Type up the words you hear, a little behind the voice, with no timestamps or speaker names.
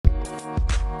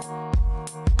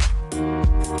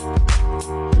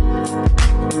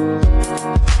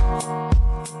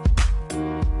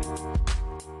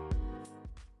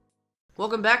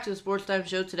welcome back to the Sports Time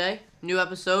Show today. New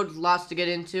episode, lots to get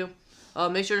into.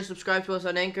 Make sure to subscribe to us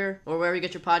on Anchor or wherever you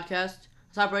get your podcast.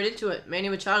 Let's hop right into it. Manny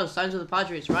Machado signs with the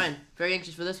Padres. Ryan, very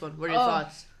anxious for this one. What are your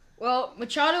thoughts? Well,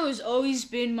 Machado has always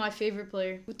been my favorite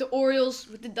player. With the Orioles,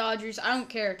 with the Dodgers, I don't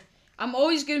care. I'm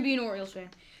always going to be an Orioles fan.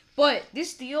 But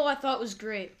this deal I thought was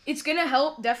great. It's going to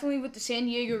help definitely with the San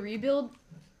Diego rebuild,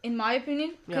 in my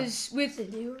opinion. Because with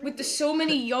the so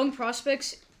many young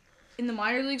prospects in the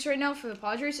minor leagues right now for the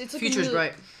Padres, it's looking Future's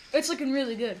bright. It's looking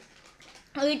really good.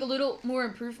 I think a little more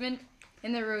improvement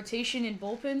in their rotation and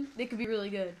bullpen, they could be really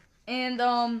good.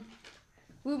 And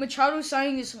with Machado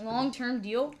signing this long-term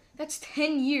deal, that's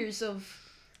 10 years of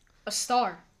a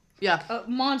star. Yeah. A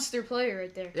monster player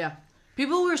right there. Yeah.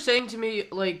 People were saying to me,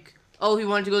 like, oh, he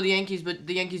wanted to go to the Yankees, but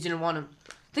the Yankees didn't want him.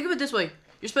 Think of it this way.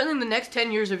 You're spending the next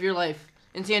 10 years of your life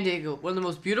in San Diego, one of the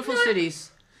most beautiful cities,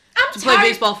 to play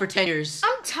baseball for 10 years.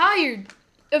 I'm tired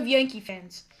of Yankee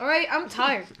fans, all right? I'm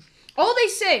tired. All they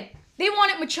say, they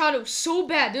wanted Machado so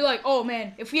bad. They're like, oh,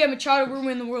 man, if we had Machado, we're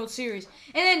winning the World Series.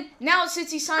 And then now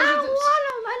since he signed with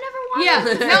I never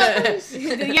wanted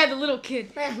him. yeah, the little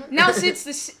kid. Now since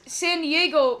the San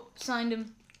Diego signed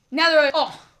him, now they're like,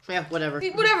 oh. Yeah, whatever.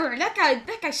 Whatever.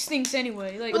 That guy stinks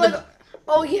anyway. Like,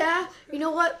 oh yeah, you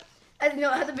know what? At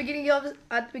the beginning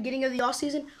of the off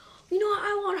season, you know what?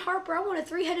 I want Harper. I want a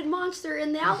three-headed monster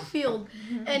in the outfield.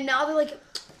 And now they're like,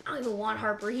 I don't even want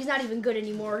Harper. He's not even good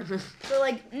anymore. They're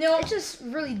like, no, it's just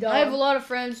really dumb. I have a lot of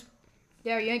friends.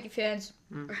 They're Yankee fans.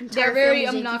 Entire They're very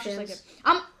family's obnoxious Yankee like fans. that.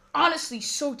 I'm honestly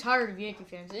so tired of Yankee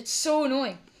fans. It's so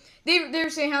annoying. They're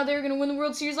saying how they were gonna win the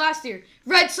World Series last year.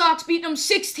 Red Sox beat them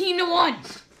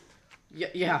 16-1.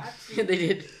 Yeah, they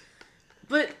did.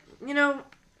 But, you know,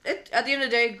 at the end of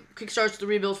the day, kickstarts the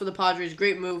rebuild for the Padres.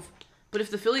 Great move. But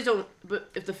if the Phillies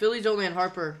don't land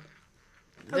Harper,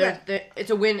 it's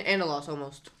a win and a loss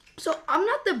almost. So I'm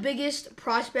not the biggest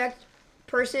prospect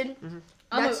person.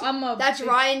 Mm-hmm. That's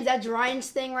Ryan's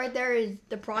thing right there is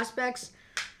the prospects.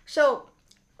 So,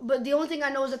 but the only thing I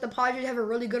know is that the Padres have a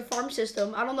really good farm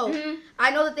system. I don't know. Mm-hmm.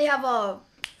 I know that they have a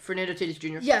Fernando Tatis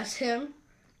Jr. Yes, him.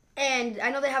 And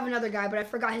I know they have another guy, but I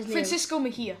forgot his name. Francisco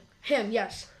Mejia. Him,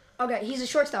 yes. Okay, he's a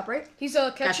shortstop, right? He's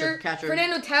a catcher. Catcher.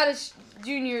 Fernando Tatis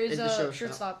Jr. is the a shortstop.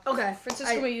 shortstop. Okay.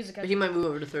 Francisco Mejia is a But catcher. he might move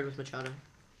over to third with Machado.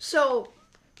 So,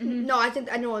 no, I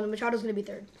know Machado's going to be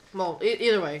third. Well,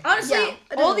 either way. Honestly, Yeah,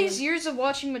 all these years of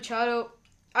watching Machado,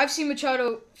 I've seen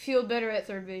Machado feel better at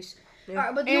third base. All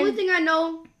right, but the only thing I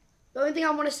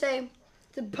want to say,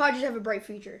 the Padres have a bright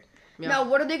future. Yeah. Now,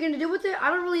 what are they going to do with it? I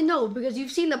don't really know because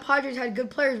you've seen the Padres had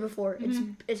good players before.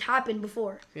 It's happened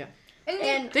before. Yeah.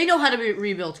 And They know how to be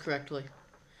rebuilt correctly.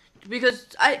 Because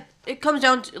it comes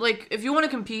down to, like, if you want to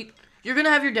compete, you're going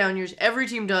to have your down years. Every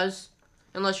team does.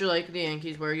 Unless you're like the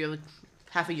Yankees where you have a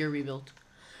half a year rebuild.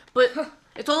 But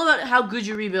it's all about how good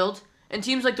you rebuild. And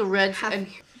teams like the Reds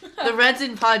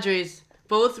and Padres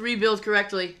both rebuild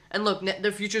correctly. And look,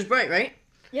 their future's bright, right?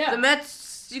 Yeah. The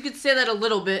Mets, you could say that a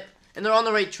little bit. And they're on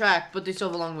the right track, but they still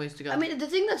have a long ways to go. I mean, the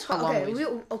thing that's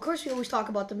of course we always talk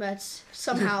about the Mets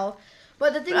somehow,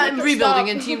 but the thing I'm rebuilding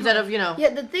and teams that have, yeah,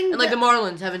 the thing and like the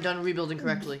Marlins haven't done rebuilding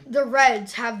correctly. The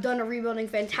Reds have done a rebuilding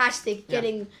fantastic,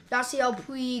 getting Yasiel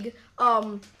Puig,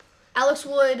 Alex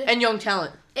Wood, And young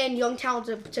talent.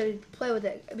 to play with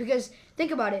it. Because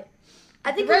think about it,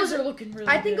 I think The Reds are looking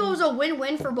really it good. was a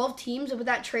win-win for both teams with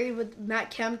that trade with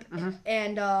Matt Kemp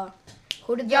and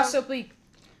who did Yasiel Puig.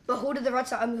 But who did the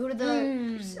Reds? Who did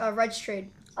the Reds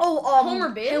trade? Homer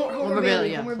Bailey. Homer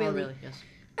Bailey, Homer Bailey. Yes.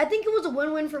 I think it was a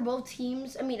win-win for both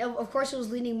teams. I mean, of course, it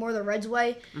was leaning more the Reds'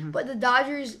 way, but the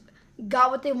Dodgers got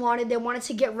what they wanted. They wanted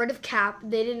to get rid of Cap.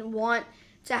 They didn't want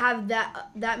to have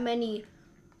that many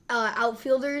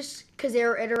outfielders because it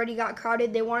already got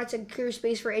crowded. They wanted to clear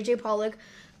space for AJ Pollock,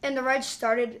 and the Reds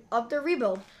started up their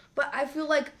rebuild. But I feel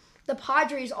like the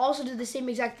Padres also did the same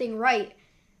exact thing right.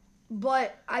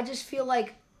 But I just feel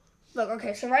like, look,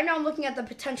 okay, so right now I'm looking at the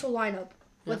potential lineup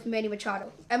with Manny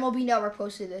Machado. MLB Network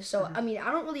posted this. So, I mean,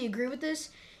 I don't really agree with this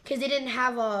because they didn't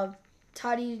have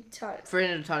Fernando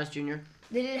Tatis Jr.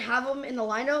 They didn't have him in the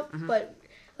lineup, but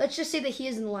let's just say that he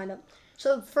is in the lineup.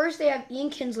 So, first they have Ian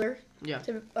Kinsler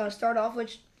to start off,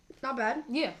 which not bad.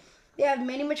 Yeah. They have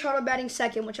Manny Machado batting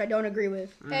second, which I don't agree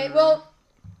with. Hey, well,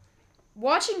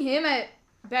 watching him at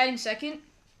batting second,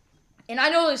 and I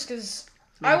know this because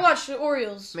I watch the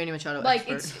Orioles. Manny Machado Like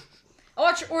expert. I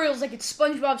watch the Orioles like it's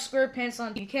SpongeBob SquarePants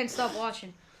on. You can't stop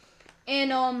watching.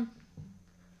 And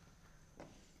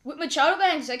with Machado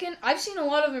batting second, I've seen a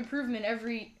lot of improvement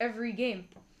every game.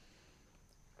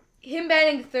 Him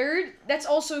batting third, that's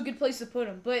also a good place to put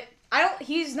him. But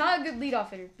he's not a good leadoff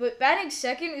hitter. But batting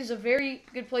second is a very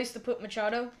good place to put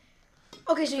Machado.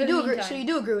 Okay, so For you the do agree. meantime. So you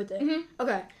do agree with it. Mhm.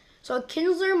 Okay, so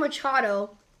Kinsler,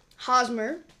 Machado,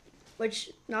 Hosmer,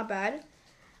 which not bad.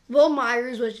 Will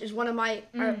Myers, which is one of my He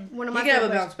favorite can have a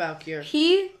players. bounce back here.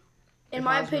 He, in And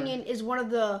my Hosmer. opinion, is one of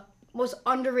the most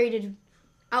underrated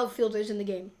outfielders in the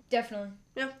game. Definitely.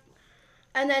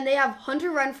 And then they have Hunter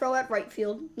Renfroe at right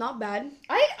field, not bad.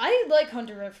 I like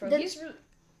Hunter Renfroe. Then- He's really,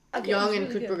 Okay. Young he's and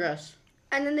really could good. progress.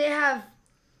 And then they have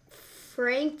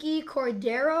Frankie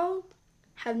Cordero.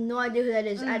 Have no idea who that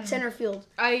is at center field.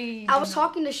 I Was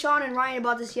talking to Sean and Ryan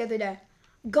about this the other day.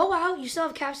 Go out. You still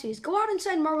have cap space. Go out and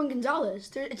sign Marwin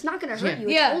Gonzalez. It's not going to hurt Yeah. you.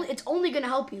 Yeah. It's only going to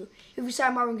help you if you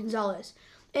sign Marwin Gonzalez.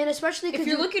 And especially If because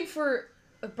you're looking for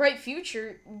a bright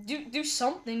future, do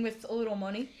something with a little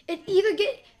money.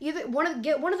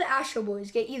 get one of the Astro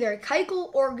boys. Get either Keuchel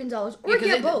or Gonzalez, or Because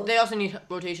get both. they also need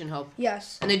rotation help,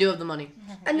 Yes. and they do have the money.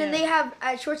 And then Yeah. they have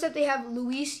at shortstop they have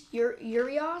Luis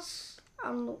Urias. I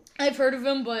don't know. I've heard of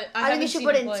him, but I I haven't think they should seen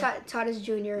put him in play. Tatis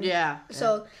Jr. Yeah.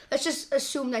 So let's just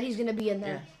assume that he's gonna be in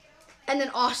there. And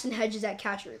then Austin Hedges at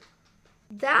catcher.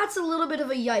 That's a little bit of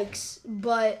a yikes,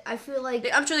 but I feel like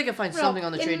I'm sure they can find Well, something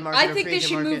on the in- trade market. I or think free they agent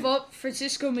should market. move up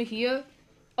Francisco Mejia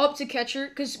up to catcher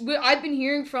because I've been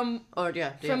hearing from Or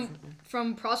yeah,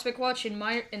 from Prospect Watch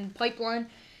and Pipeline.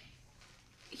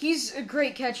 He's a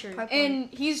great catcher, Pipeline. and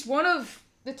he's one of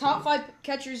the top 5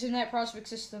 catchers in that prospect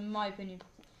system, in my opinion.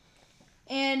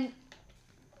 And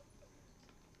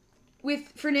with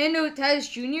Fernando Tatis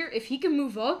Jr., if he can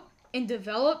move up and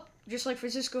develop just like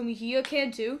Francisco Mejia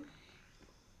can too,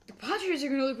 the Padres are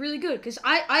going to look really good. Because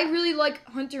I really like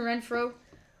Hunter Renfroe.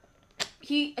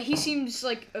 He seems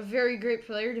like a very great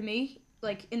player to me,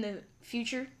 like in the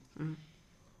future. Mhm.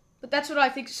 But that's what I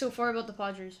think so far about the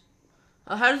Padres.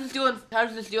 How does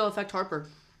this deal affect Harper?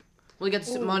 Will he get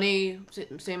the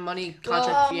Ooh. same money Well,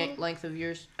 contract length of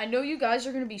years? I know you guys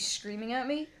are going to be screaming at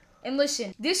me. And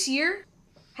listen, this year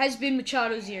has been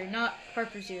Machado's year, not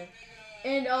Harper's year.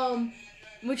 And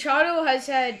Machado has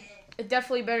had a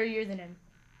definitely better year than him.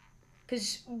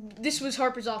 Because this was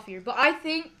Harper's off year. But I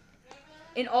think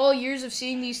in all years of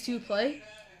seeing these two play,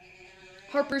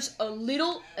 Harper's a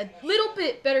little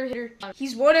bit better hitter.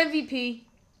 He's won MVP.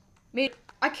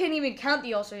 I can't even count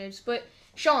the All-Star games, but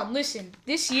Sean, listen.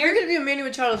 This You're year, gonna be a Manny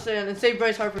Machado fan and say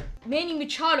Bryce Harper. Manny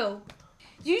Machado.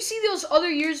 Do you see those other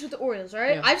years with the Orioles,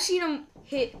 alright? Yeah. I've seen him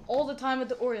hit all the time with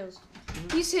the Orioles.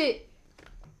 He's hit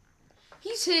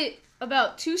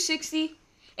about 260.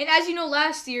 And as you know,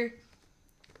 last year,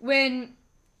 when,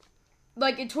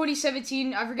 like in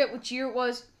 2017, I forget which year it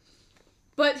was,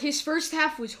 but his first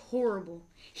half was horrible.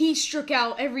 He struck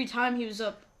out every time he was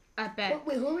up at bat.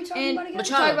 wait, who are we talking And about again?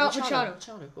 Machado. Talk about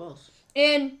Machado. Who else?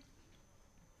 And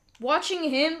watching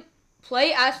him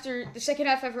play after the second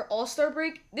half after All-Star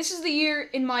break, this is the year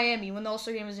in Miami when the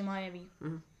All-Star game was in Miami.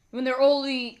 Mhm. When their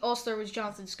only All-Star was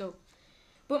Jonathan Scope.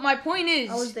 But my point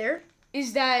I was there.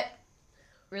 is that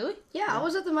really? Yeah, I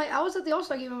was at the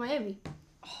All-Star game in Miami.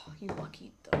 Oh, you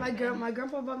lucky though. My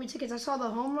grandpa bought me tickets. I saw the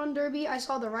home run derby. I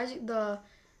saw the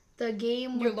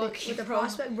game You're with lucky, the bro.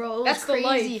 prospect, bro. It was That's the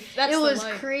crazy. life. That's it the was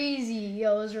life. crazy.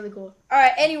 Yo, it was really cool. All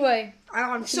right. Anyway, I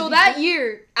don't. so that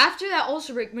year after that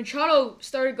All-Star break, Machado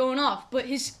started going off, but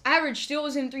his average still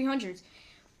was in 300s.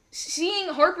 Seeing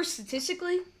Harper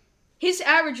statistically, his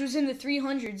average was in the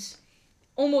 300s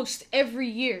almost every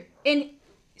year, and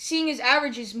seeing his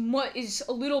average is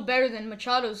a little better than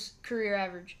Machado's career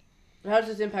average. How does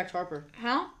this impact Harper?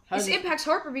 How? How This does it- impacts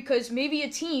Harper because maybe a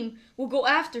team will go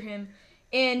after him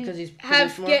and Because he's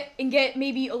produced more? get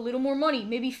maybe a little more money,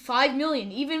 maybe $5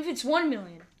 million, even if it's $1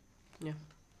 million.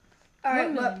 All right,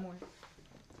 $1 but million more.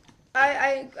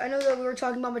 I know that we were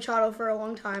talking about Machado for a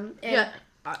long time, and Yeah.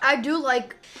 I do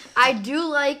like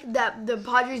that the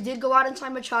Padres did go out and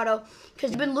sign Machado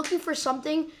because they've been looking for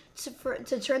something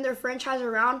to turn their franchise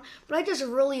around. But I just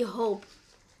really hope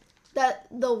that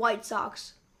the White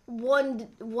Sox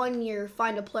one year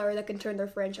find a player that can turn their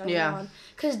franchise Yeah. around,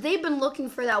 because they've been looking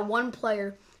for that one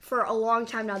player for a long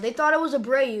time now. They thought it was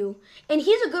Abreu, and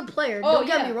he's a good player. Oh, Don't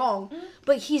get yeah. me wrong,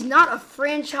 but he's not a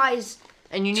franchise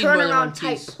And you need more than one turnaround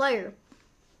type piece. player.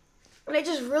 And I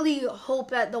just really hope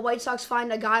that the White Sox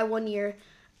find a guy one year.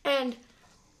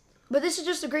 But this is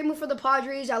just a great move for the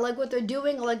Padres. I like what they're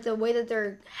doing. I like the way that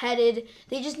they're headed.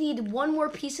 They just need one more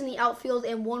piece in the outfield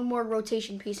and one more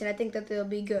rotation piece, and I think that they'll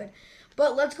be good.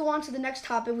 But let's go on to the next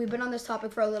topic. We've been on this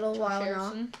topic for a little while now.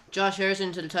 Harrison. Josh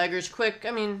Harrison to the Tigers. Quick.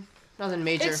 I mean, nothing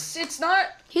major. It's not.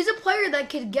 He's a player that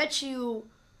could get you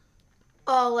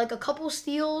like a couple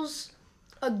steals,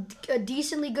 a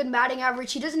decently good batting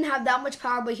average. He doesn't have that much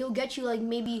power, but he'll get you like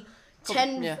maybe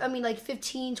 10, yeah.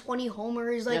 15, 20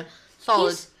 homers. Like Yeah.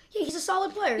 Solid. He's a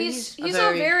solid player. He's a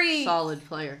a very solid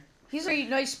player. He's a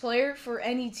nice player for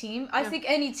any team. I think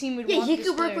any team would Yeah, want he this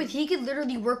could work player. with. He could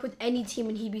literally work with any team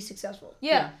and he'd be successful.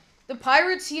 Yeah. The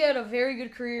Pirates, he had a very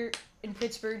good career in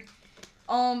Pittsburgh.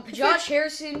 Josh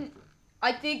Harrison,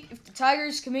 I think if the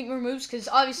Tigers can make more moves, because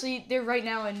obviously they're right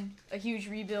now in a huge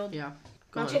rebuild. Yeah.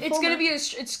 Go Not ahead. so It's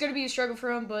gonna be a struggle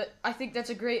for him, but I think that's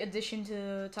a great addition to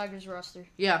the Tigers roster.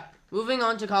 Yeah. Moving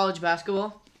on to college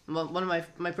basketball, one of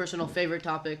my personal favorite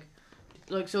topic.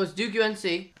 Look, so it's Duke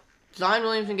UNC. Zion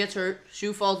Williamson gets hurt,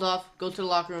 shoe falls off, goes to the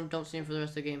locker room, don't see him for the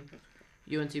rest of the game.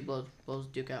 UNC blows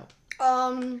Duke out.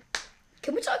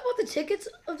 Can we talk about the tickets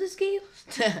of this game?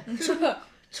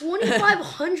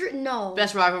 2,500? No.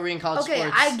 Best rivalry in college Okay,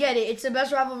 sports. I get it. It's the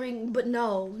best rivalry, but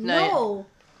no.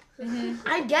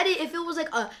 I get it if it was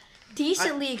like a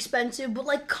decently expensive, but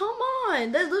like, come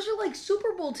on, those are like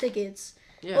Super Bowl tickets.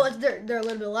 Yeah. Well, they're a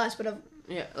little bit less, but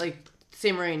Yeah, like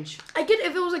same range. I get it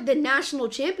if it was like the national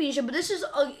championship, but this is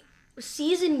a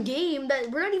season game that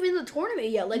we're not even in the tournament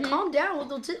yet. Like, calm down with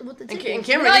the tickets. And We're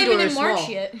Cameron not Indoor even is in March small.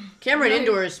 yet. Cameron No.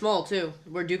 Indoor is small too.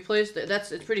 Where Duke plays,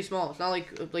 it's pretty small. It's not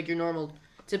like your normal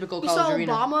typical You college saw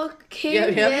arena. Obama came.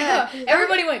 Yeah. Yeah,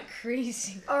 everybody went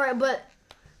crazy. All right, but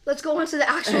let's go on to the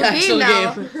actual, Actual game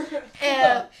now. game.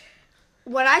 And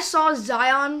when I saw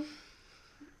Zion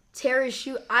tear his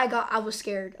shoe, I was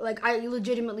scared. Like, I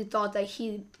legitimately thought that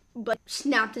he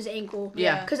snapped his ankle.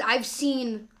 Yeah. Because I've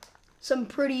seen some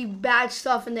pretty bad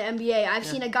stuff in the NBA. I've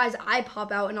seen a guy's eye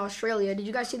pop out in Australia. Did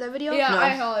you guys see that video? Yeah, No.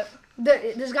 I saw it.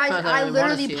 This guy's I don't eye really wanna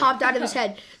literally see it. popped out of his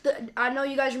head. I know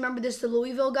you guys remember this, the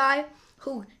Louisville guy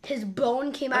who his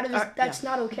bone came out of his. That's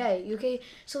not okay. Okay,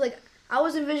 so like I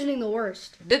was envisioning the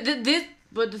worst. But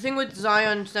the thing with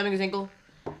Zion snapping his ankle,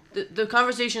 the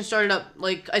conversation started up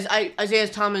like Isaiah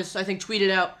Thomas I think tweeted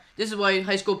out, this is why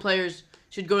high school players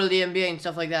should go to the NBA and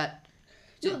stuff like that.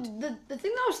 So the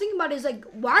thing that I was thinking about is like,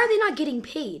 why are they not getting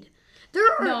paid? There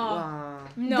are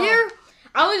No.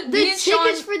 the Me and Sean-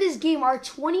 tickets for this game are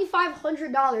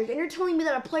 $2,500, and you're telling me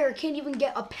that a player can't even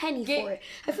get a penny for it.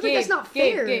 I feel like that's not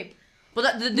fair. Gabe.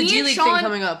 Well, the Me G and League Sean- thing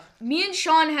coming up. Me and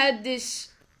Sean had this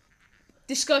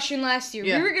discussion last year.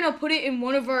 Yeah. We were gonna put it in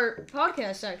one of our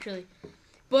podcasts actually,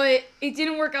 but it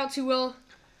didn't work out too well,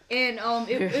 and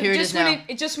Here it it just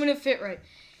is now. wouldn't fit right.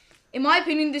 In my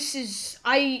opinion,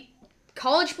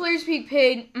 college players being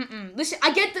paid. Listen,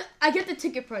 I get the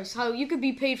ticket price. How you could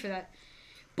be paid for that,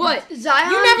 but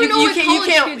Zion, you never know You what college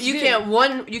kids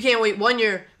do. can't wait 1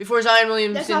 year before Zion that's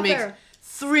Williamson not makes fair.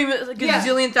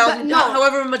 gazillion thousand, no,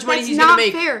 however much money That's he's not gonna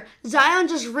make. fair. Zion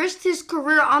just risked his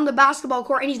career on the basketball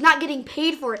court, and he's not getting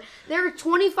paid for it. There are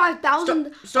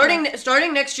 25,000. Starting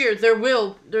next year,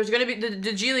 there's gonna be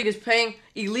the G League is paying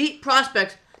elite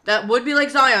prospects that would be like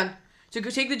Zion to go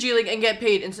take the G League and get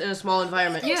paid in a small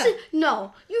environment. Yeah.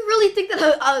 No, you really think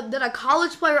that a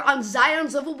college player on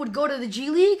Zion's level would go to the G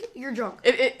League? You're drunk.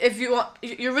 If you want,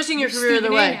 you're risking your career Stephen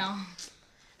either A way. now.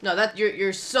 No, that's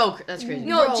crazy.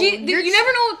 No, Bro, you you're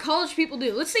never know what college people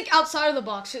do. Let's think outside of the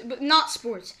box, but not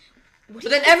sports. But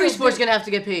then every sport's gonna have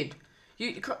to get paid.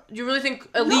 You really think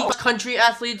elite country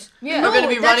athletes Yeah. are gonna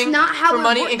be that's running not how for it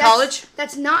money wor- in that's- college?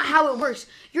 That's not how it works.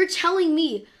 You're telling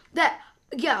me that,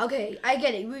 yeah, okay, I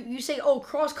get it. You say, oh,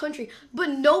 cross country, but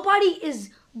nobody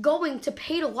is going to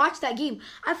pay to watch that game.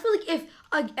 I feel like if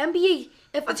an NBA,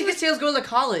 The ticket sales go to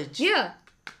college. Yeah.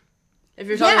 If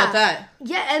you're talking about that.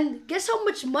 Yeah, and guess how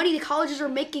much money the colleges are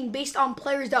making based on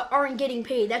players that aren't getting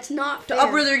paid. That's not To fair.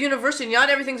 upgrade their university, not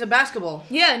everything's a basketball.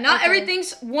 Yeah, not Okay.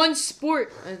 everything's one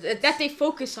sport It's- that they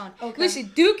focus on. Okay.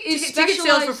 Listen, Duke is Ticket sales for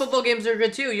specialized. football games are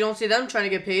good too. You don't see them trying to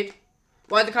get paid.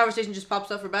 Why the conversation just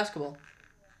pops up for basketball?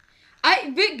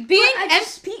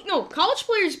 College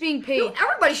players being paid. No,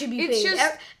 everybody should be It's paid.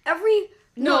 just- Every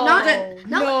No, not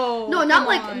no, not come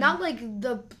like on. not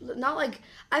like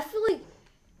I feel like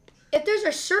if there's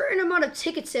a certain amount of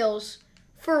ticket sales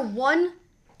for one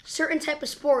certain type of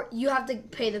sport, you have to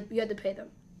pay them.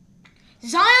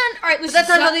 Zion, all right, But listen. that's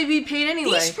not how they'd be paid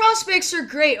anyway. These prospects are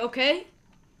great, okay?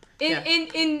 Yeah.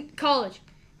 In college,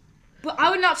 but I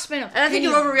would not spend a And I think penny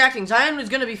you're on- overreacting. Zion is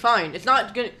gonna be fine. He's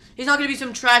not gonna be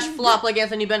some trash flop like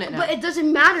Anthony Bennett now. But it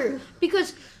doesn't matter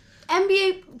because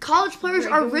NBA college players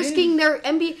are risking their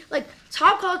NBA like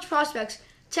top college prospects.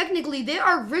 Technically, they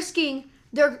are risking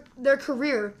their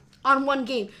career on one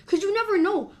game because you never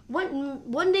know.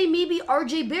 One day maybe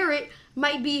RJ Barrett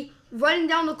might be running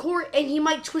down the court and he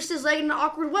might twist his leg in an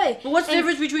awkward way. But what's the And-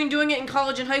 difference between doing it in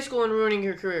college and high school and ruining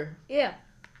your career? Yeah.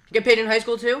 Get paid in high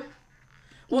school too?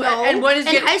 Well, No, and what is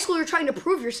in high school you're trying to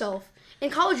prove yourself. In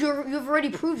college you've already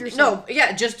proved yourself. No,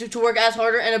 yeah, just to work as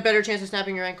harder and a better chance of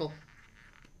snapping your ankle.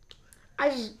 They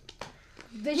You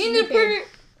should need to be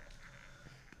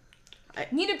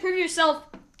paid. prove yourself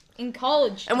in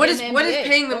college. And what is than what is NBA,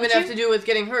 paying them don't gonna have you? to do with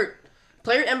getting hurt?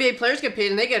 NBA players get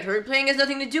paid and they get hurt. Playing has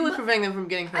nothing to do with preventing them from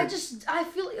getting hurt. I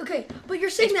feel like, okay, but you're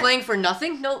saying It's that. playing for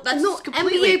nothing? No, that's No,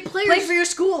 completely NBA players- play for your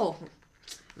school.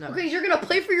 No. Okay, you're gonna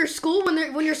play for your school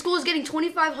when your school is getting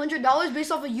 $2,500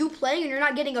 based off of you playing and you're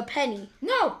not getting a penny.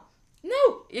 No.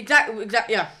 Exactly.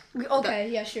 Yeah. Okay,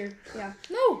 yeah, sure, yeah.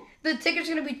 No. The ticket's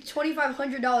gonna be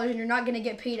 $2,500 and you're not gonna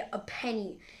get paid a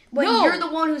penny. When No. you're the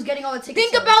one who's getting all the tickets.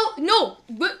 Think sold.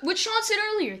 about what Sean said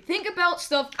earlier. Think about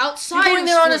stuff outside. You're going of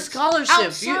there on a sports.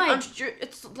 scholarship.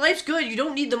 Outside. Life's good. You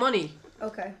don't need the money.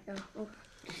 Okay, yeah.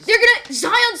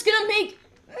 Zion's gonna make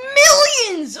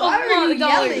millions of Why are you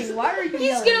dollars. yelling? Why are you He's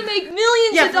yelling? gonna make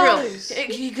millions Yeah, of for real. dollars.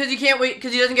 Because he can't wait.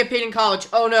 Because he doesn't get paid in college.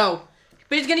 Oh no.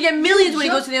 But he's gonna get millions when he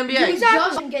goes to the NBA. You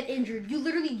just didn't get injured. You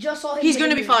literally just saw him. He's get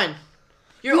gonna be injured. fine.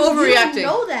 You're You overreacting. don't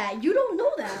know that. You don't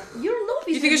know that. You don't know if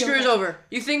he's. You think his gonna be career's okay. over?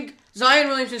 You think Zion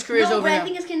Williamson's career's No, over but I now?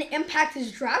 think it's gonna impact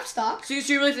his draft stock. So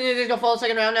you really think he's gonna fall the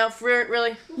second round now? For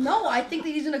really? No, I think that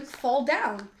he's gonna fall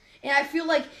down, and I feel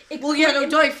like it. Well, yeah, no,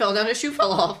 Dwight fell down. His shoe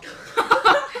fell off.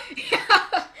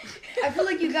 I feel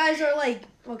like you guys are like,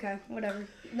 okay, whatever.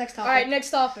 Next topic. All right, next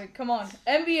topic. Come on,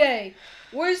 NBA.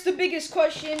 Where's the biggest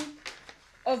question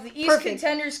of the East Perfect.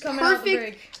 contenders coming out of the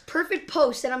break? Perfect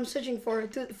post that I'm searching for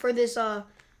this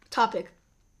topic.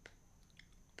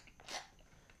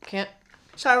 Can't.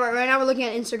 Sorry, right now we're looking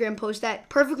at an Instagram post that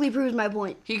perfectly proves my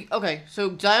point. Okay,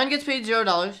 so Zion gets paid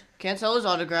 $0. Can't sell his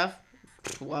autograph.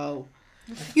 Whoa.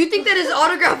 You think that his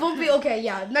autograph won't be okay?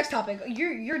 Yeah. Next topic.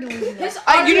 You're delusional. His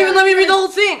You didn't even let me read the whole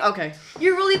thing. Okay.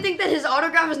 You really think that his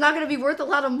autograph is not going to be worth a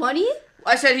lot of money?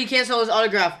 I said he can't sell his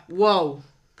autograph. Whoa.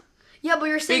 Yeah, but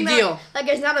you're saying Big that deal. like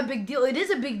it's not a big deal. It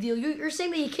is a big deal. You're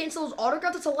saying that he can't sell his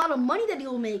autograph. That's a lot of money that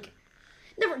he'll make.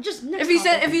 Never. Just next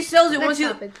topic. If he sells it Next once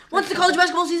topic. once the college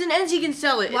basketball season ends, he can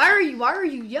sell it. Why are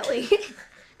you yelling?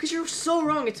 Because you're so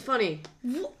wrong. It's funny.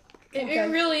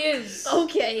 It really is.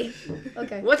 Okay.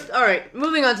 Okay. All right?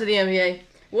 Moving on to the NBA.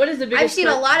 What is the biggest? I've seen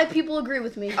a lot of people agree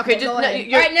with me. Okay, Go just ahead.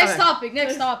 you're- All right, next okay. topic.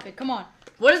 Next topic. Come on.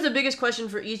 What is the biggest question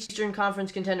for each Eastern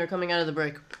Conference contender coming out of the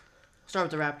break? Start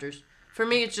with the Raptors. For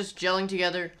me, it's just gelling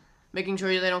together, making sure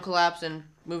they don't collapse, and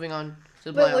moving on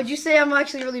to the Wait, playoffs. would you say I'm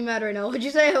actually really mad right now? Would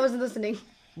you say I wasn't listening?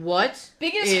 What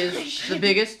Biggest is question. the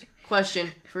biggest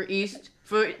question for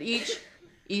each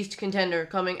East contender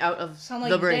coming out of Sound the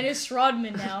like break? Dennis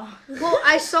Rodman now. Well,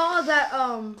 I saw that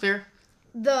Clear?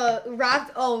 the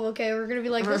Oh, okay, we're gonna be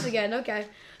like this again. Okay,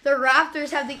 the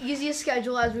Raptors have the easiest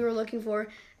schedule as we were looking for.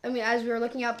 I mean, as we were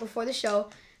looking at before the show,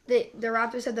 the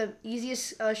Raptors had the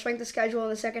easiest strength of schedule in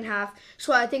the second half.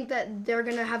 So I think that they're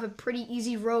gonna have a pretty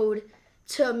easy road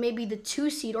to maybe the 2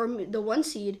 seed or the 1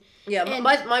 seed. Yeah, And-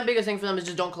 my biggest thing for them is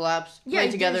just don't collapse. Play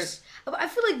together. I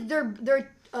feel like they're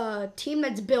a team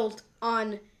that's built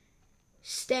on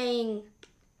staying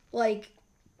like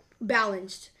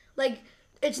balanced. Like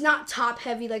it's not top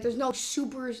heavy. Like there's no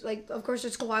supers. Like of course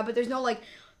there's Kawhi, but there's no like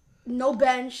no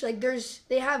bench. Like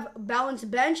they have balanced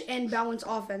bench and balanced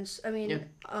offense. I mean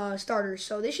starters.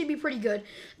 So they should be pretty good.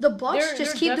 The Bucks Their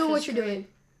just keep depth doing what is you're great. doing.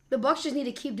 The Bucks just need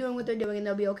to keep doing what they're doing and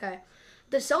they'll be okay.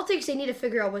 The Celtics, they need to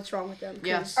figure out what's wrong with them. 'Cause-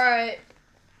 Yeah. All right.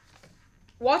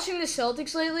 Watching the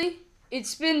Celtics lately,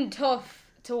 it's been tough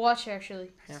to watch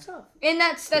actually, It's tough. and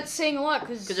that's saying a lot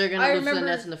Because they're going to lose to the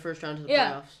Nets in the first round of the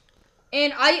Yeah. playoffs.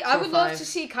 And I would love 4-5. to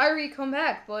see Kyrie come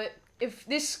back, but if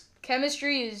this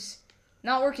chemistry is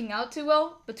not working out too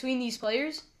well between these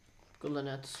players, Go to the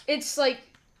Nets. it's like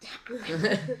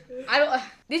I don't.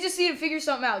 They just need to figure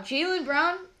something out. Jaylen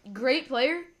Brown, great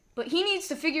player, but he needs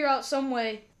to figure out some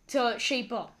way to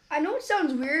shape up. I know it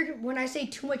sounds weird when I say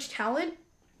too much talent,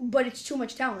 but it's too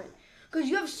much talent. Because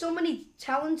you have so many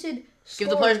talented Give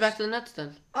the players scorers back to the Nets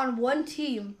then. on one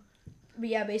team. But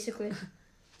yeah, basically.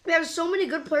 They have so many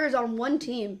good players on one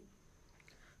team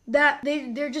that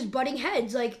they're just butting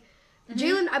heads. Like,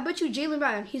 I bet you Jaylen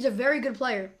Brown, he's a very good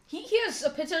player. He has a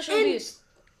potential to And be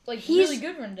like he's- really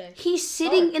good one day. He's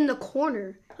sitting in the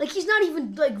corner. Like, he's not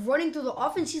even, like, running through the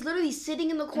offense. He's literally sitting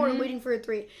in the corner waiting for a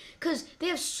three. Because they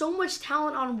have so much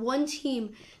talent on one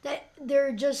team that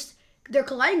they're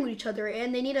colliding with each other.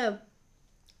 And they need to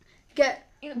get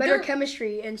better Their-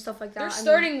 chemistry and stuff like that. Their I mean,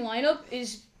 starting lineup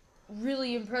is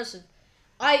really impressive.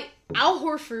 Al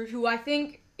Horford, who I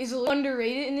think is a little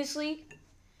underrated in this league.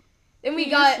 Then we he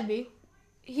got used to be.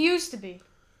 he used to be.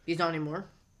 He's not anymore.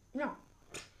 No.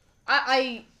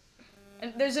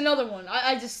 And there's another one.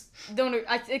 I just don't.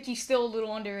 I think he's still a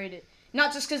little underrated.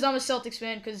 Not just because I'm a Celtics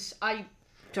fan, because I.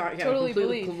 Sorry, yeah, Totally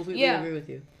completely believe. agree Yeah. with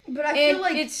you. But I And feel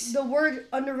like it's- the word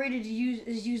underrated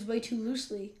is used way too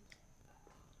loosely.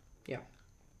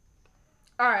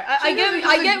 All All right, I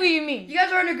get what you mean. You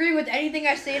guys aren't agreeing with anything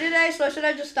I say today, so should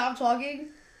I just stop talking?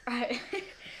 All right,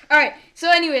 all right. So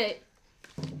anyway,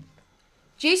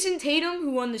 Jason Tatum,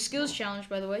 who won the skills challenge,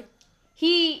 by the way,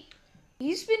 he's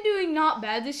been doing not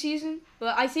bad this season,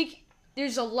 but I think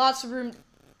there's lots of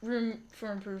room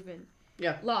for improvement.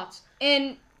 Yeah. Lots.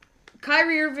 And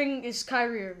Kyrie Irving is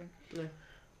Kyrie Irving. Yeah.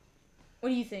 What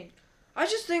do you think? I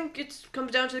just think it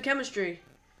comes down to the chemistry.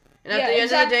 And Yeah, at the end of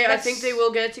the exactly. day, I think they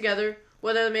will get it together.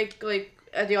 Whether they make, like,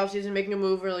 at the offseason, making a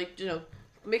move or, like,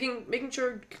 making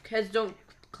sure heads don't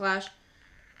clash.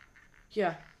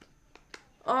 Yeah.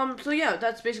 So, yeah,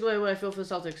 that's basically what I feel for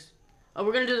the Celtics.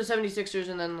 We're going to do the 76ers,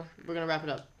 and then we're going to wrap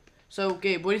it up. So,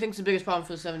 Gabe, what do you think is the biggest problem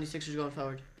for the 76ers going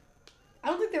forward? I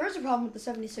don't think there is a problem with the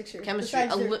 76ers. Chemistry.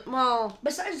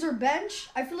 Besides their bench,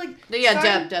 I feel like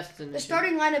Depth. the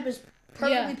starting lineup is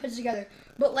perfectly put together.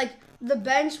 But, like, the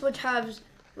bench, which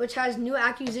has new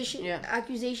accusations.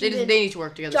 They need to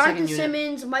work together. Jonathan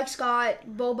Simmons, Mike Scott,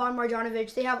 Boban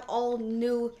Marjanovic, they have all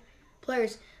new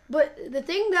players. But the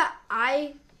thing that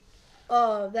I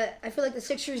feel like the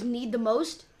Sixers need the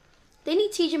most, they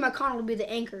need T.J. McConnell to be the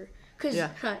anchor.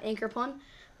 Anchor pun.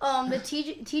 The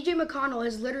T.J. McConnell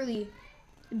has literally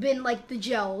been like the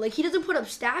gel. Like, he doesn't put up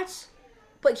stats,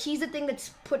 but he's the thing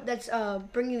that's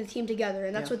bringing the team together,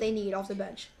 and that's what they need off the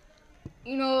bench.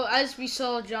 You know, as we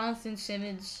saw, Jonathan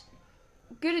Simmons,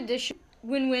 good addition,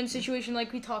 win-win situation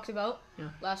like we talked about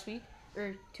last week,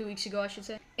 or 2 weeks ago, I should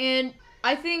say. And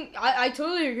I think, I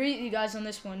totally agree with you guys on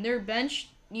this one. Their bench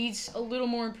needs a little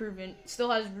more improvement. Still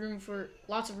has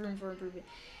lots of room for improvement.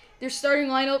 Their starting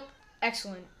lineup,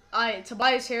 excellent.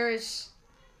 Tobias Harris,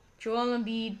 Joel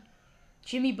Embiid,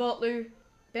 Jimmy Butler,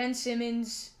 Ben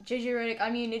Simmons, JJ Redick.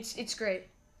 I mean, it's great.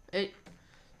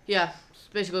 Yeah, it's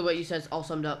basically what you said all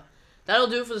summed up. That'll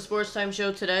do it for the Sports Time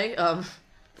show today.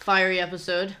 Fiery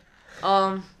episode.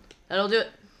 That'll do it.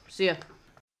 See ya.